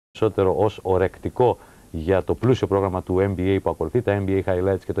περισσότερο ως ορεκτικό για το πλούσιο πρόγραμμα του NBA που ακολουθεί, τα NBA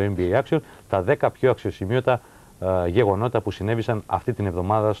Highlights και το NBA Action, τα 10 πιο αξιοσημείωτα γεγονότα που συνέβησαν αυτή την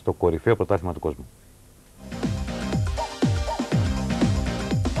εβδομάδα στο κορυφαίο πρωτάθλημα του κόσμου.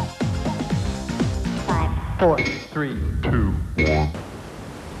 Four, three, two, one.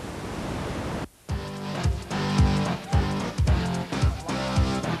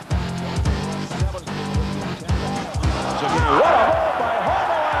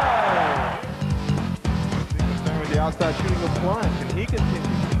 Outside shooting a plunge, and he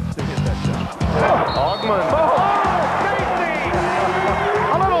continues to hit that shot. Ogman. Oh, safety!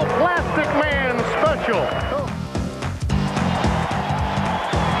 A little plastic man special.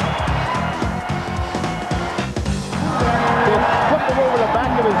 It's flipped him over the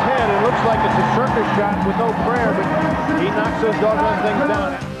back of his head. It looks like it's a circus shot with no prayer, but he knocks those doggone things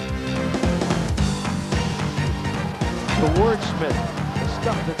down. The wordsmith, the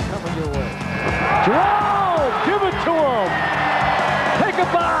stuff that's coming your way. Draw! Give it to him! Take a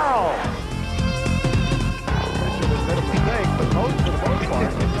bow! But most for the most part,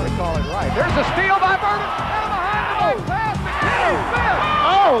 he's going to call it right. There's a steal by Burton!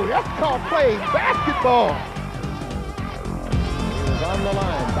 Oh, that's called playing basketball! He was on the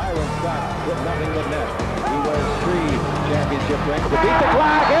line. Byron Scott with nothing but net. He was 3 championship rings to beat the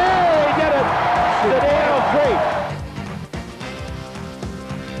clock. Hey, he did it! Sedano great.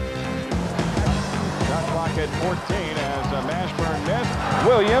 At 14 as Mashburn missed.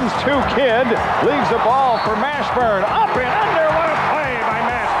 Williams, 2 kid, leaves the ball for Mashburn. Up and under, what a play by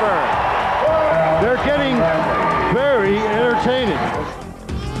Mashburn. They're getting very entertaining.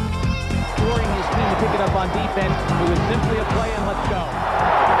 Scoring his team to pick it up on defense. It was simply a play and let's go.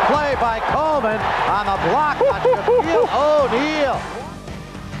 Play by Coleman on the block on Shaquille O'Neal.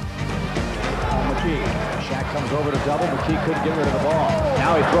 McKee. Shaq comes over to double. McKee couldn't get rid of the ball.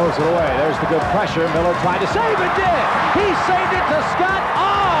 Now he throws it away. There's the good pressure. Miller tried to save it. Did. He saved it to Scott.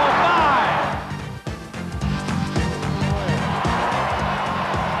 Oh, my!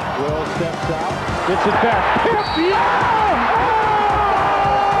 Will steps out. Gets it back. Pip, yeah!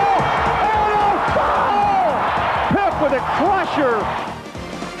 Oh! Pip with a crusher.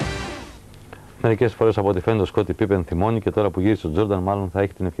 Μερικές φορές από ό,τι φαίνεται ο Σκότι Πίπεν θυμώνει και τώρα που γύρισε ο Τζόρνταν μάλλον θα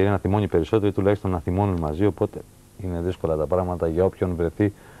έχει την ευκαιρία να θυμώνει περισσότερο ή τουλάχιστον να θυμώνουν μαζί, οπότε είναι δύσκολα τα πράγματα για όποιον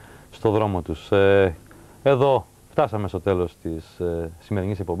βρεθεί στο δρόμο τους. Εδώ φτάσαμε στο τέλος της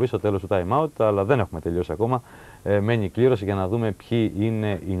σημερινής εκπομπής, στο τέλος του Time Out, αλλά δεν έχουμε τελειώσει ακόμα. Μένει η κλήρωση για να δούμε ποιοι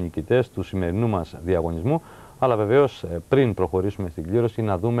είναι οι νικητές του σημερινού μας διαγωνισμού, αλλά βεβαίως πριν προχωρήσουμε στην κλήρωση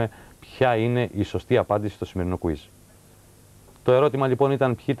να δούμε ποια είναι η σωστή απάντηση στο σημερινό quiz. Το ερώτημα λοιπόν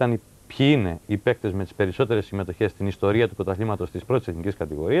ήταν ποιοι είναι οι παίκτες με τις περισσότερες συμμετοχές στην ιστορία του πρωταθλήματος της πρώτης εθνικής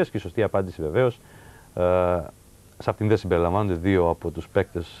κατηγορίας και η σωστή απάντηση βεβαίως, σε αυτήν δεν συμπεριλαμβάνονται 2 από τους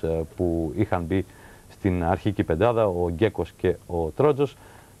παίκτες που είχαν μπει στην αρχική πεντάδα, ο Γκέκος και ο Τρότζος.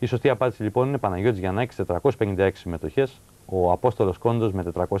 Η σωστή απάντηση λοιπόν είναι Παναγιώτης Γιαννάκης 456 συμμετοχές, ο Απόστολος Κόντος με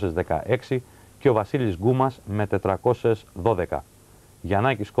 416 και ο Βασίλης Γκούμας με 412.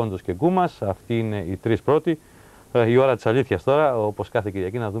 Γιαννάκης, Κόντος και Γκούμας, αυτοί είναι οι 3 πρώτοι. Η ώρα της αλήθειας τώρα, όπως κάθε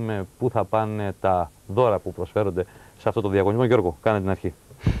Κυριακή, να δούμε πού θα πάνε τα δώρα που προσφέρονται σε αυτό το διαγωνισμό. Γιώργο, κάνε την αρχή.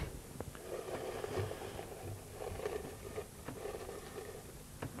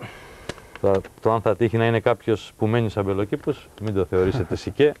 Το αν θα τύχει να είναι κάποιος που μένει σαν μπελοκήπους, μην το θεωρήσετε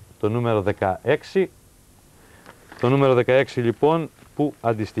σικέ. Το νούμερο 16. Το νούμερο 16 λοιπόν που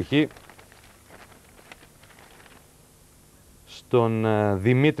αντιστοιχεί στον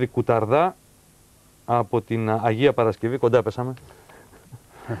Δημήτρη Κουταρδά από την Αγία Παρασκευή, κοντά πέσαμε,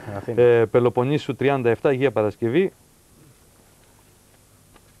 Πελοποννήσου 37, Αγία Παρασκευή.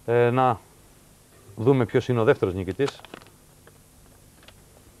 Να δούμε ποιος είναι ο δεύτερος νικητής.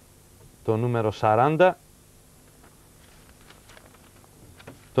 Το νούμερο 40.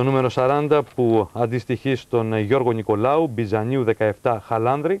 Το νούμερο 40 που αντιστοιχεί στον Γιώργο Νικολάου, Μπιζανίου 17,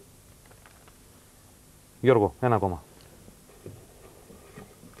 Χαλάνδρη. Γιώργο, ένα ακόμα.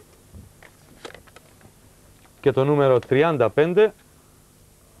 Και το νούμερο 35,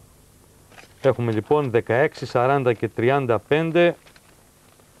 έχουμε λοιπόν 16, 40 και 35,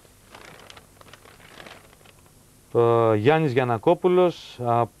 Γιάννης Γιαννακόπουλος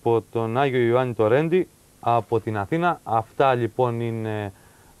από τον Άγιο Ιωάννη Τορέντη από την Αθήνα. Αυτά λοιπόν είναι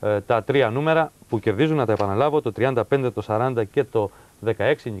τα 3 νούμερα που κερδίζουν, να τα επαναλάβω, το 35, το 40 και το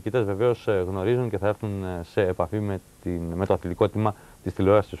 16. Οι νικητές βεβαίως γνωρίζουν και θα έρθουν σε επαφή με το αθλητικό τμήμα της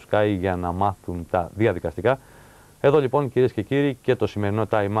τηλεόρασης του Sky για να μάθουν τα διαδικαστικά. Εδώ λοιπόν κυρίες και κύριοι και το σημερινό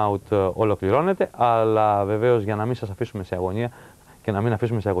Time Out ολοκληρώνεται, αλλά βεβαίως για να μην σας αφήσουμε σε αγωνία και να μην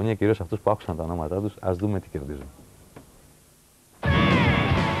αφήσουμε σε αγωνία κυρίως αυτούς που άκουσαν τα ονόματά τους, ας δούμε τι κερδίζουν.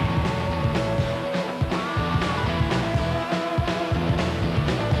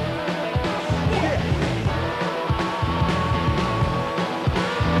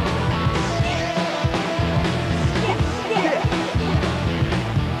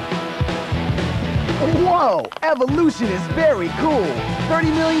 Whoa, evolution is very cool.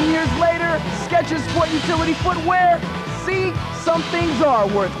 30 million years later, Skechers Sport Utility Footwear. See, some things are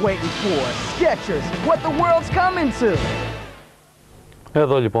worth waiting for. Skechers, what the world's coming to.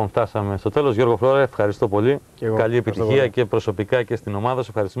 Εδώ λοιπόν φτάσαμε στο τέλος. Γιώργο Φλώρε, ευχαριστώ πολύ. Καλή επιτυχία και προσωπικά και στην ομάδα σου.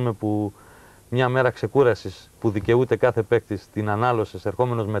 Ευχαριστούμε που μια μέρα ξεκούρασης που δικαιούται κάθε παίκτης την ανάλωσες,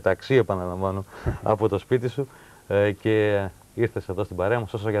 ερχόμενος μεταξύ, επαναλαμβάνω, από το σπίτι σου και ήρθες εδώ στην παρέα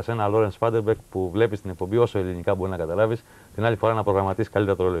μας. Όσο για σένα, Λόρενς Φάντερμπεκ, που βλέπεις την εκπομπή όσο ελληνικά μπορεί να καταλάβεις, την άλλη φορά να προγραμματίσεις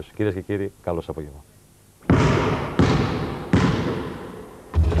καλύτερα το ρόλο σου. Κυρίες και κύριοι, καλώς απόγευμα.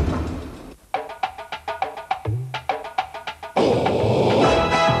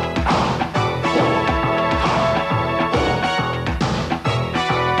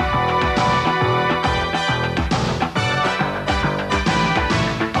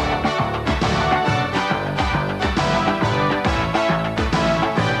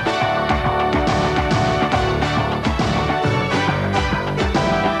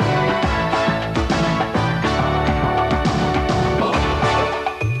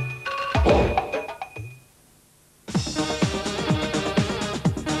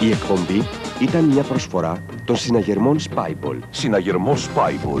 Η εκπομπή ήταν μια προσφορά των συναγερμών Spyball. Συναγερμός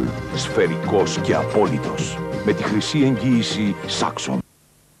Spyball, σφαιρικός και απόλυτος, με τη χρυσή εγγύηση Saxon.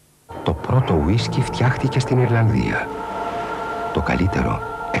 Το πρώτο ουίσκι φτιάχτηκε στην Ιρλανδία. Το καλύτερο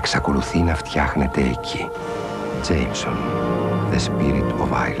εξακολουθεί να φτιάχνεται εκεί. Jameson, the spirit of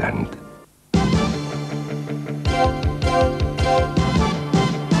Ireland.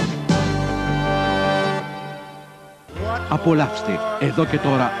 Απολαύστε εδώ και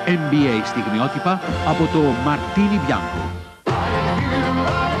τώρα NBA στιγμιότυπα από το Μαρτίνι Μπιάνκο.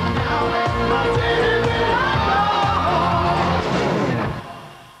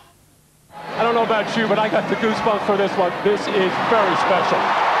 I don't know about you, but I got the goosebumps for this one. This is very special.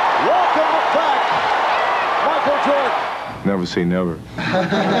 Welcome back, Michael Jordan. Never say never.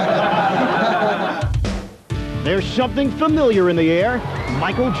 There's something familiar in the air.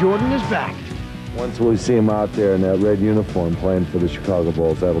 Michael Jordan is back. Once we see him out there in that red uniform playing for the Chicago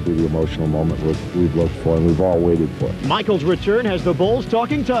Bulls, that'll be the emotional moment we've looked for and we've all waited for. Michael's return has the Bulls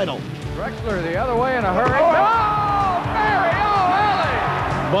talking title. Drexler the other way in a hurry. Oh, Mary, oh,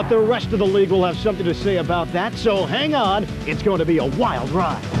 Ellie! But the rest of the league will have something to say about that, so hang on. It's going to be a wild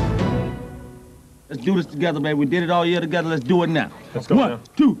ride. Let's do this together, baby. We did it all year together. Let's do it now. Let's go. 1,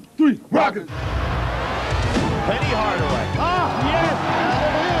 2, 3, rock it! Penny Hardaway. Ah, yes!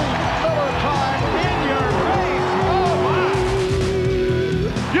 Miller time in your face. Oh, my!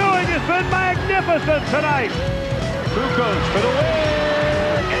 Ewing has been magnificent tonight. Who goes for the win?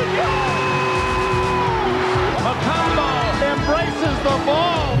 It goes! Makambo embraces the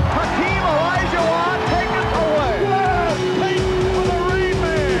ball. Hakeem Olajuwon take it away. Payton for the Rain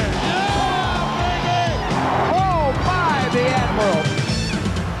Man. Yeah, baby! Oh, my, the Admiral.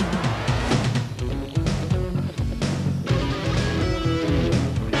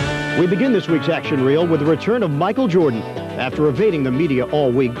 We begin this week's action reel with the return of Michael Jordan. After evading the media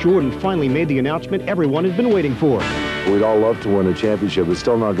all week, Jordan finally made the announcement everyone has been waiting for. We'd all love to win a championship. It's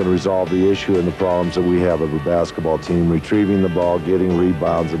still not going to resolve the issue and the problems that we have of a basketball team, retrieving the ball, getting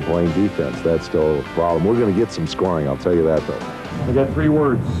rebounds, and playing defense. That's still a problem. We're going to get some scoring, I'll tell you that, though. I got 3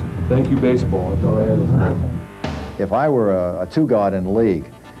 words. Thank you, baseball. That's all I had to say. If I were a two-god in the league,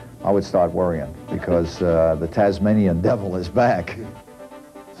 I would start worrying because the Tasmanian devil is back.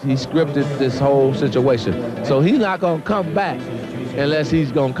 He scripted this whole situation. So he's not going to come back unless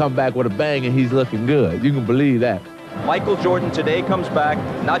he's going to come back with a bang and he's looking good. You can believe that. Michael Jordan today comes back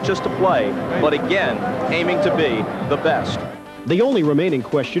not just to play, but again, aiming to be the best. The only remaining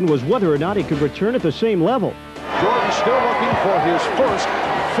question was whether or not he could return at the same level. Jordan still looking for his first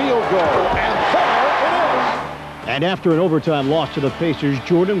field goal, and there it is! And after an overtime loss to the Pacers,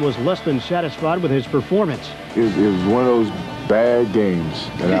 Jordan was less than satisfied with his performance. It was one of those bad games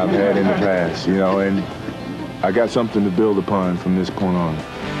that I've had in the past, you know, and I got something to build upon from this point on.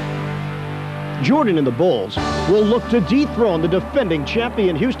 Jordan and the Bulls will look to dethrone the defending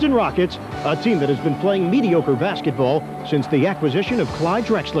champion Houston Rockets, a team that has been playing mediocre basketball since the acquisition of Clyde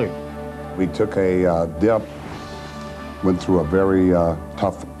Drexler. We took a dip, went through a very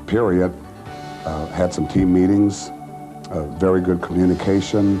tough period, had some team meetings, very good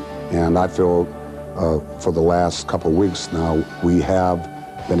communication, and I feel for the last couple of weeks now, we have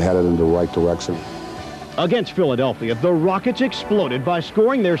been headed in the right direction. Against Philadelphia, the Rockets exploded by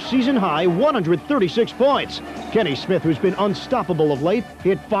scoring their season-high 136 points. Kenny Smith, who's been unstoppable of late,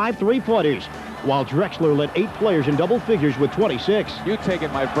 hit 5 three-pointers, while Drexler led 8 players in double figures with 26. You take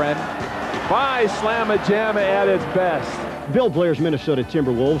it, my friend. By Slamma Jamma at its best. Bill Blair's Minnesota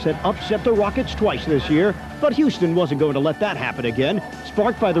Timberwolves had upset the Rockets twice this year, but Houston wasn't going to let that happen again.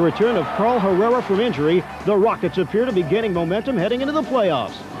 Sparked by the return of Carl Herrera from injury, the Rockets appear to be gaining momentum heading into the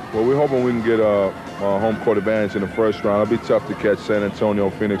playoffs. Well, we're hoping we can get a home court advantage in the first round. It'll be tough to catch San Antonio,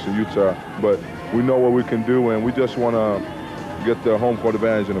 Phoenix, and Utah, but we know what we can do, and we just want to get the home court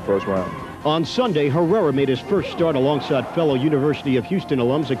advantage in the first round. On Sunday, Herrera made his first start alongside fellow University of Houston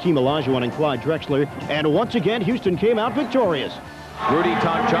alums Hakeem Olajuwon and Clyde Drexler, and once again, Houston came out victorious. Rudy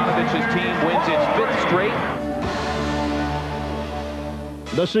Tomjanovich's team wins its 5th straight.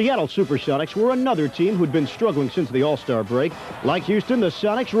 The Seattle Supersonics were another team who'd been struggling since the All-Star break. Like Houston, the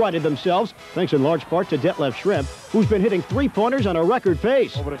Sonics righted themselves, thanks in large part to Detlef Schrempf, who's been hitting three-pointers on a record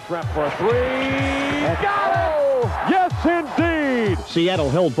pace. Over to Schrempf for a three. Got it! Yes, indeed! Seattle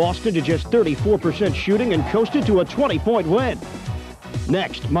held Boston to just 34% shooting and coasted to a 20-point win.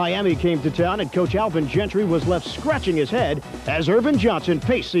 Next, Miami came to town, and Coach Alvin Gentry was left scratching his head as Irvin Johnson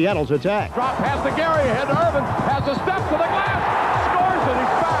paced Seattle's attack. Drop pass to Gary, ahead to Irvin, has a step to the glass, scores and he's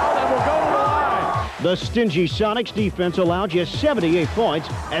fouled and will go to the line. The stingy Sonics defense allowed just 78 points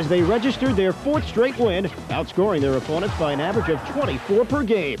as they registered their 4th straight win, outscoring their opponents by an average of 24 per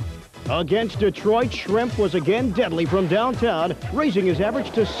game. Against Detroit, Schrempf was again deadly from downtown, raising his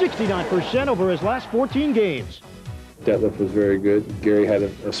average to 69% over his last 14 games. Detlef was very good. Gary had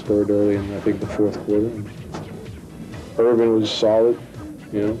a spurt early in, I think, the 4th quarter. Irvin was solid.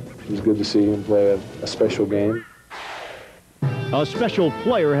 You know, it was good to see him play a special game. A special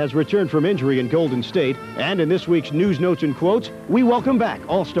player has returned from injury in Golden State, and in this week's News, Notes, and Quotes, we welcome back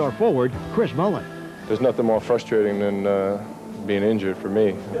All-Star forward Chris Mullin. There's nothing more frustrating than being injured for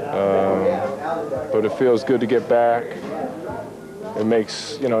me. But it feels good to get back. It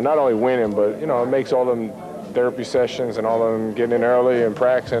makes, you know, not only winning, but, you know, it makes all them therapy sessions and all of them getting in early and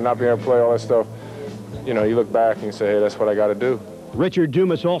practicing and not being able to play, all that stuff. You know, you look back and you say, hey, that's what I got to do. Richard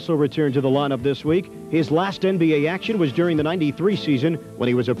Dumas also returned to the lineup this week. His last NBA action was during the '93 season when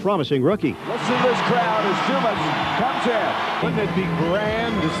he was a promising rookie. Let's see this crowd as Dumas comes in. Wouldn't it be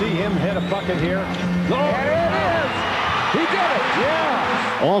grand to see him hit a bucket here? And it is! He did it! Yeah!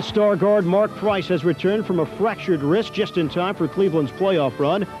 All-star guard Mark Price has returned from a fractured wrist just in time for Cleveland's playoff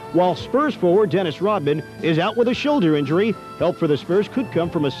run, while Spurs forward Dennis Rodman is out with a shoulder injury. Help for the Spurs could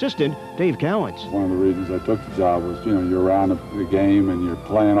come from assistant Dave Cowens. One of the reasons I took the job was, you know, you're around the game and you're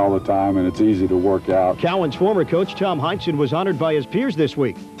playing all the time and it's easy to work out. Cowens' former coach Tom Heinsohn was honored by his peers this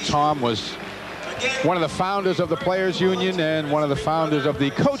week. Tom was one of the founders of the Players Union and one of the founders of the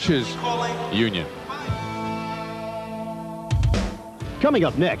Coaches Union. Coming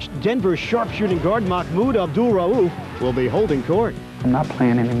up next, Denver's sharpshooting guard Mahmoud Abdul-Rauf will be holding court. I'm not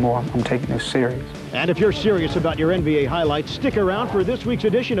playing anymore. I'm taking this serious. And if you're serious about your NBA highlights, stick around for this week's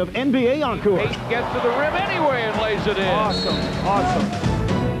edition of NBA Encore. Payton gets to the rim anyway and lays it in. Awesome, awesome.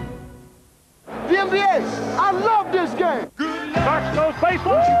 The NBA, I love this game. Starks goes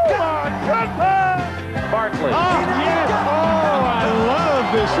baseline. Come on, good pass. Barkley. Oh, yes. Oh, I love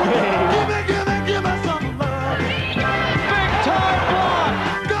this game. Give me some love. Big time block.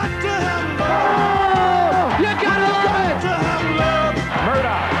 Got to have love. You gotta love it. Got to have love.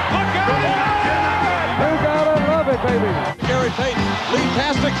 Murdoch. Look out. You gotta love it, baby. Gary Payton. Lead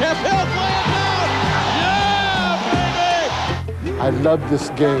pass to Kemp Hill. Play it down. Yeah, baby. I love this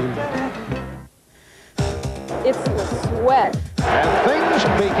game. It's the sweat. And things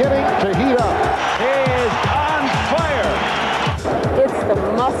beginning to heat up. He is on fire. It's the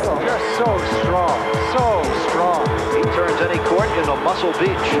muscle. You're so strong, so strong. He turns any court into Muscle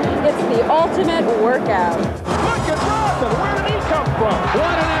Beach. It's the ultimate workout. Look at Rodman. Where did he come from?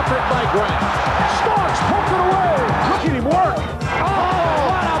 What an effort by Grant. Starks poked it away. Look at him work. Oh,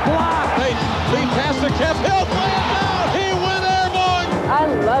 what a block. Payton. Lead pass to Kemp Hill. Play it down. He went airborne. I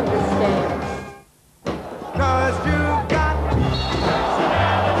love this game. 'Cause you got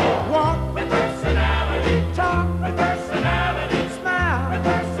personality, walk with personality, talk with personality, smile with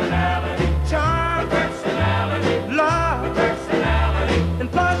personality, charm with personality, love with personality, and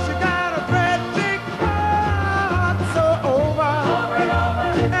plus you got a great big heart, so over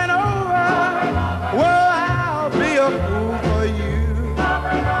and over, well, I'll be a fool for you.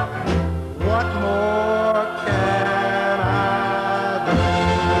 What more can I do?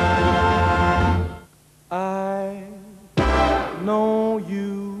 I know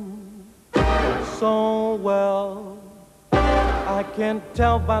you so well. I can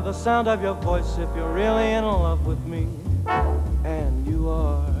tell by the sound of your voice if you're really in love with me. And you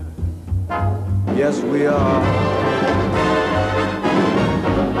are. Yes, we are.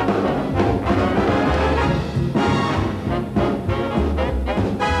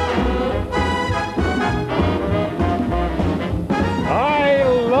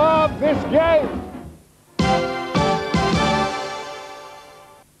 Yay!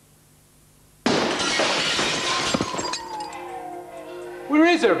 Where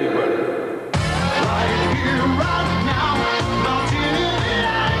is everybody?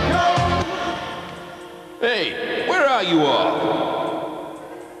 Hey, where are you all?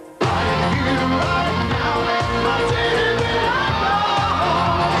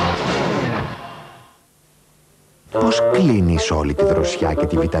 Πώς κλείνεις όλη τη δροσιά και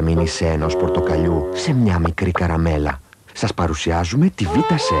τη βιταμίνη C ενός πορτοκαλιού σε μια μικρή καραμέλα? Σας παρουσιάζουμε τη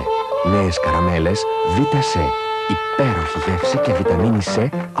Βίτα C. Νέες καραμέλες Βίτα C. Υπέροχη γεύση και βιταμίνη C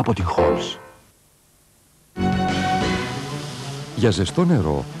από την Halls. Για ζεστό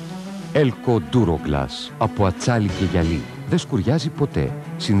νερό, Έλκο Duroglass από ατσάλι και γυαλί. Δεν σκουριάζει ποτέ.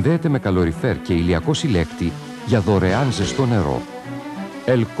 Συνδέεται με καλοριφέρ και ηλιακό συλλέκτη για δωρεάν ζεστό νερό.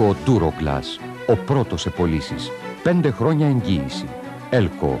 Έλκο Duroglass, ο πρώτος σε πωλήσεις. 5 χρόνια εγγύηση.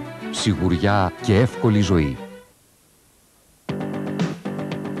 Έλκο, σιγουριά και εύκολη ζωή.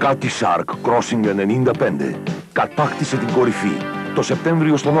 Κάτι Shark Crossing 95 κατάκτησε την κορυφή το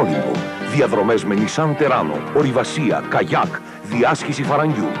Σεπτέμβριο στον Όλυμπο. Διαδρομές με Nissan Terrano, ορειβασία, καγιάκ, διάσχιση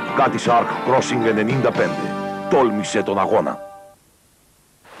φαραγγιού. Κάτι Shark Crossing 95. Τόλμησε τον αγώνα.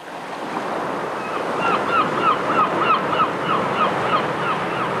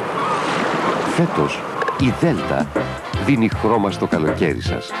 Φέτος, η Δέλτα δίνει χρώμα στο καλοκαίρι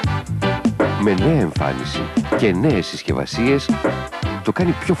σας. Με νέα εμφάνιση και νέες συσκευασίες το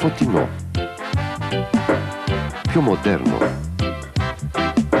κάνει πιο φωτεινό, πιο μοντέρνο,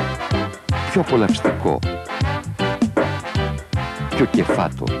 πιο απολαυστικό, πιο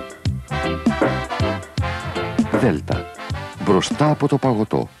κεφάτο. Δέλτα, μπροστά από το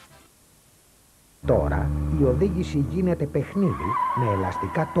παγωτό. Τώρα η οδήγηση γίνεται παιχνίδι με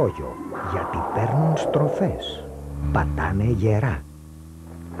ελαστικά τόγιο, γιατί παίρνουν στροφές, πατάνε γερά,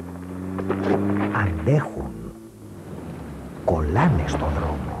 αντέχουν, κολλάνε στο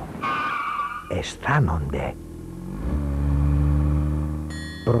δρόμο, αισθάνονται,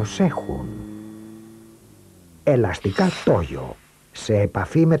 προσέχουν. Ελαστικά τόγιο, σε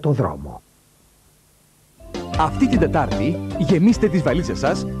επαφή με το δρόμο. Αυτή την Τετάρτη γεμίστε τις βαλίτσες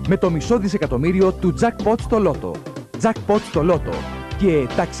σας με το μισό δισεκατομμύριο του Jackpot στο Λότο. Jackpot στο Λότο και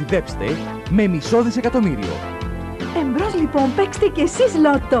ταξιδέψτε με μισό δισεκατομμύριο. Εμπρός λοιπόν, παίξτε κι εσείς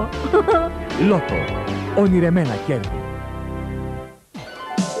Λότο. Λότο, ονειρεμένα κέρδη.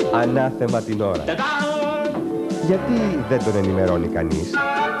 Ανάθεμα την ώρα. Γιατί δεν τον ενημερώνει κανείς?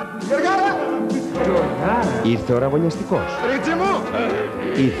 Ήρθε ο ραβωνιαστικός.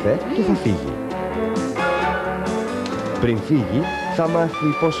 Ήρθε και θα φύγει. Πριν φύγει, θα μάθει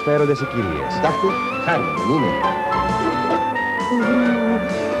πώς φέρονται σε κυρίες. Τάχτη, χάρη, δεν είναι?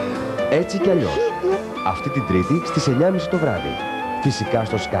 Έτσι κι αλλιώς. Αυτή την Τρίτη στις 9.30 το βράδυ. Φυσικά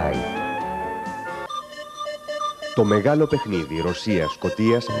στο Sky. Το μεγάλο παιχνίδι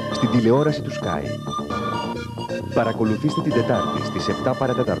Ρωσίας-Σκωτίας στην τηλεόραση του Sky. Παρακολουθήστε την Τετάρτη στις 7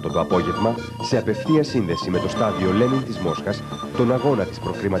 παρατέταρτο το απόγευμα σε απευθεία σύνδεση με το στάδιο Λένιν της Μόσχας τον αγώνα της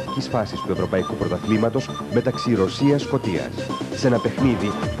προκριματικής φάσης του Ευρωπαϊκού Πρωταθλήματος μεταξύ Ρωσίας-Σκωτίας. Σε ένα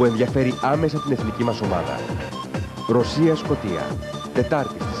παιχνίδι που ενδιαφέρει άμεσα την εθνική μας ομάδα. Ρωσία-Σκωτία.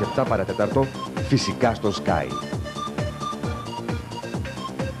 Τετάρτη στις 7 παρατέταρτο, φυσικά στο Sky.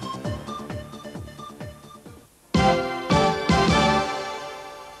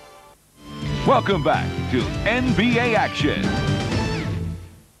 Welcome back to NBA action.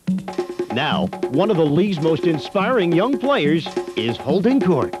 Now, one of the league's most inspiring young players is holding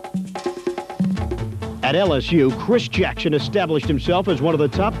court. At LSU, Chris Jackson established himself as one of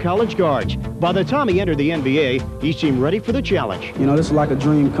the top college guards. By the time he entered the NBA, he seemed ready for the challenge. You know, this is like a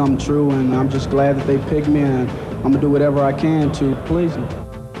dream come true, and I'm just glad that they picked me, and I'm going to do whatever I can to please them.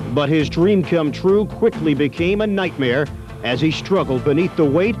 But his dream come true quickly became a nightmare as he struggled beneath the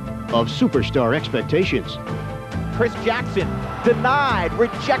weight of superstar expectations. Chris Jackson denied,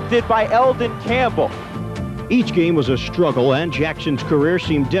 rejected by Eldon Campbell. Each game was a struggle, and Jackson's career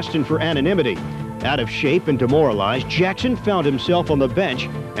seemed destined for anonymity. Out of shape and demoralized, Jackson found himself on the bench,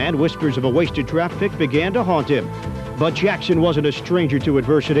 and whispers of a wasted draft pick began to haunt him. But Jackson wasn't a stranger to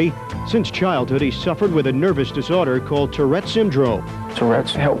adversity. Since childhood, he suffered with a nervous disorder called Tourette's syndrome.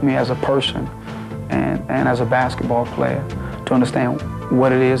 Tourette's helped me as a person and as a basketball player to understand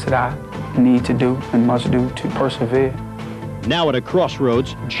what it is that I need to do and must do to persevere. Now at a crossroads,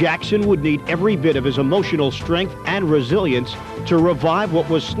 Jackson would need every bit of his emotional strength and resilience to revive what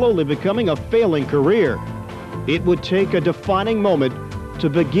was slowly becoming a failing career. It would take a defining moment to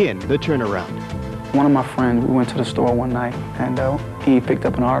begin the turnaround. One of my friends, we went to the store one night and he picked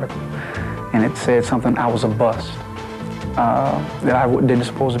up an article and it said something, I was a bust. that I didn't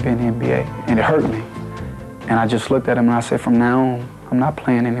supposed to be in the NBA, and it hurt me. And I just looked at him and I said, from now on, I'm not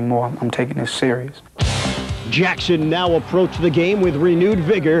playing anymore. I'm taking this serious. Jackson now approached the game with renewed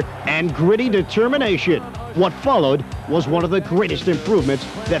vigor and gritty determination. What followed was one of the greatest improvements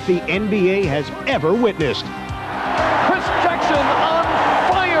that the NBA has ever witnessed. Chris Jackson on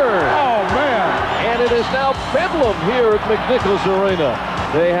fire! Oh, man! And it is now bedlam here at McNichols Arena.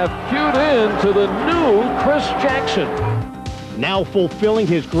 They have cued in to the new Chris Jackson. Now fulfilling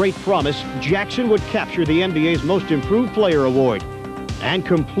his great promise, Jackson would capture the NBA's Most Improved Player award. And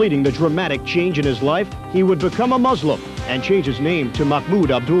completing the dramatic change in his life, he would become a Muslim and change his name to Mahmoud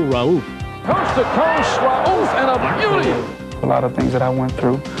Abdul Rauf. Coast to coast, Rauf, and a beauty! A lot of things that I went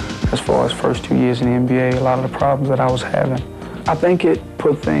through as far as first 2 years in the NBA, a lot of the problems that I was having. I think it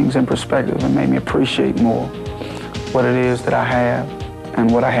put things in perspective and made me appreciate more what it is that I have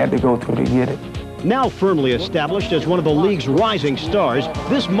and what I had to go through to get it. Now firmly established as one of the league's rising stars,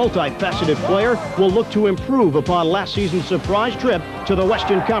 this multifaceted player will look to improve upon last season's surprise trip to the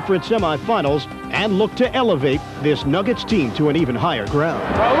Western Conference semifinals and look to elevate this Nuggets team to an even higher ground.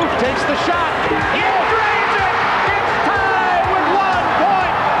 Rauf takes the shot. He drains it! It's tied with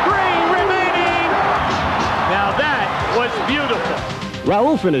 1.3 remaining! Now that was beautiful.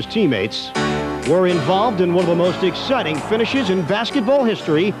 Rauf and his teammates were involved in one of the most exciting finishes in basketball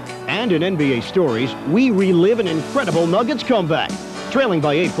history, and in NBA stories, we relive an incredible Nuggets comeback. Trailing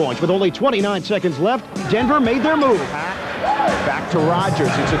by 8 points with only 29 seconds left, Denver made their move. Back to Rodgers,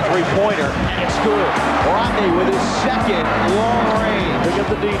 it's a three-pointer, and it's good. Rodney with his second long range. Pick up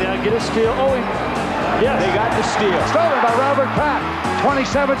the D now, get a steal. Oh, yes, they got the steal. Stolen by Robert Pratt.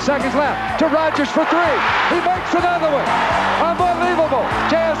 27 seconds left to Rodgers for three. He makes another one. Unbelievable.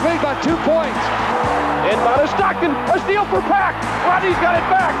 Jazz lead by 2 points. Inbound is Stockton. A steal for Pack. Rodney's got it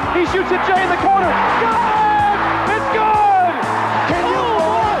back. He shoots it Jay in the corner. Good! It's good! Can you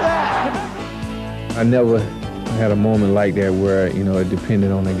believe that? I never had a moment like that where, you know, it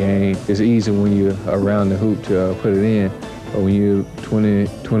depended on the game. It's easy when you're around the hoop to put it in, but when you're 20,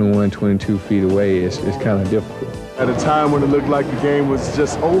 21, 22 feet away, it's kind of difficult. At a time when it looked like the game was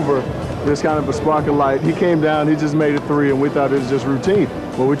just over, there's kind of a spark of light. He came down, he just made a three, and we thought it was just routine.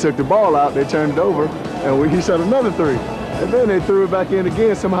 When we took the ball out, they turned it over, and he shot another three. And then they threw it back in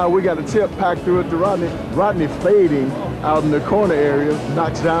again. Somehow we got a tip, packed through it to Rodney. Rodney fading out in the corner area,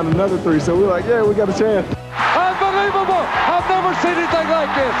 knocks down another three. So we're like, yeah, we got a chance. Unbelievable! I've never seen anything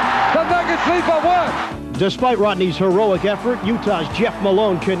like this. The Nuggets lead by 1. Despite Rodney's heroic effort, Utah's Jeff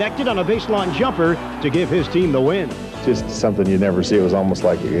Malone connected on a baseline jumper to give his team the win. Just something you never see. It was almost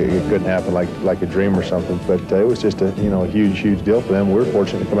like it couldn't happen, like a dream or something. But it was just a huge deal for them. We were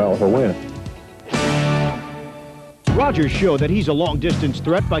fortunate to come out with a win. Rodgers showed that he's a long-distance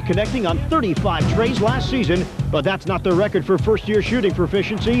threat by connecting on 35 trays last season, but that's not the record for first-year shooting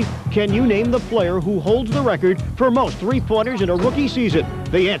proficiency. Can you name the player who holds the record for most three-pointers in a rookie season?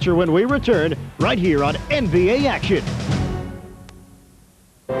 The answer when we return, right here on NBA Action.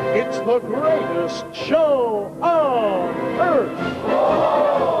 It's the greatest show on earth.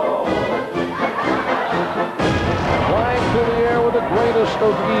 Flying through the air with the greatest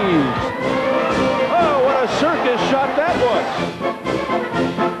of ease. Oh, what a circus shot that was.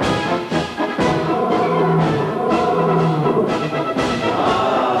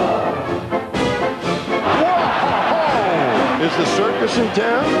 Wow! Is the circus in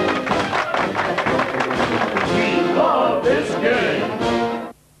town?